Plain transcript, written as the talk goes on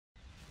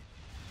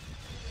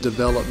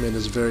Development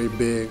is very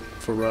big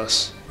for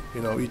us.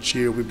 You know, each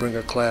year we bring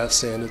a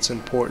class in. It's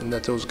important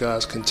that those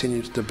guys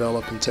continue to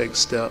develop and take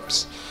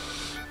steps.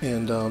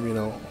 And, you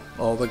know,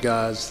 all the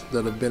guys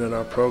that have been in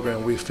our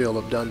program, we feel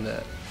have done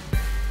that.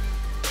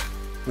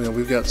 You know,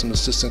 we've got some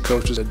assistant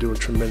coaches that do a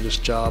tremendous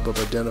job of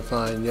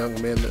identifying young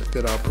men that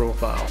fit our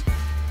profile.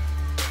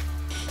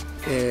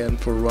 And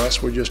for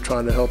us, we're just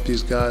trying to help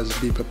these guys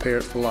be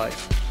prepared for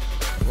life.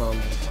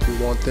 We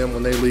want them,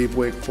 when they leave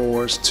Wake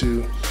Forest,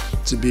 to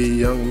be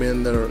young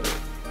men that are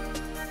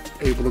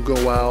able to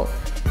go out,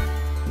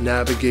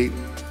 navigate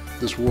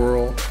this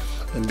world,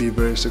 and be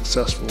very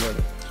successful in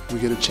it. We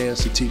get a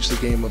chance to teach the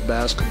game of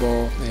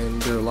basketball,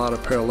 and there are a lot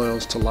of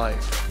parallels to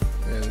life.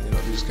 And you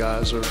know, these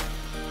guys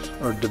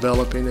are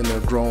developing and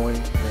they're growing,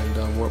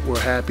 and we're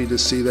happy to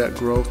see that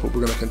growth, but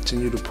we're going to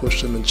continue to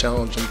push them and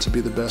challenge them to be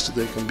the best that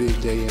they can be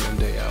day in and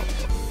day out.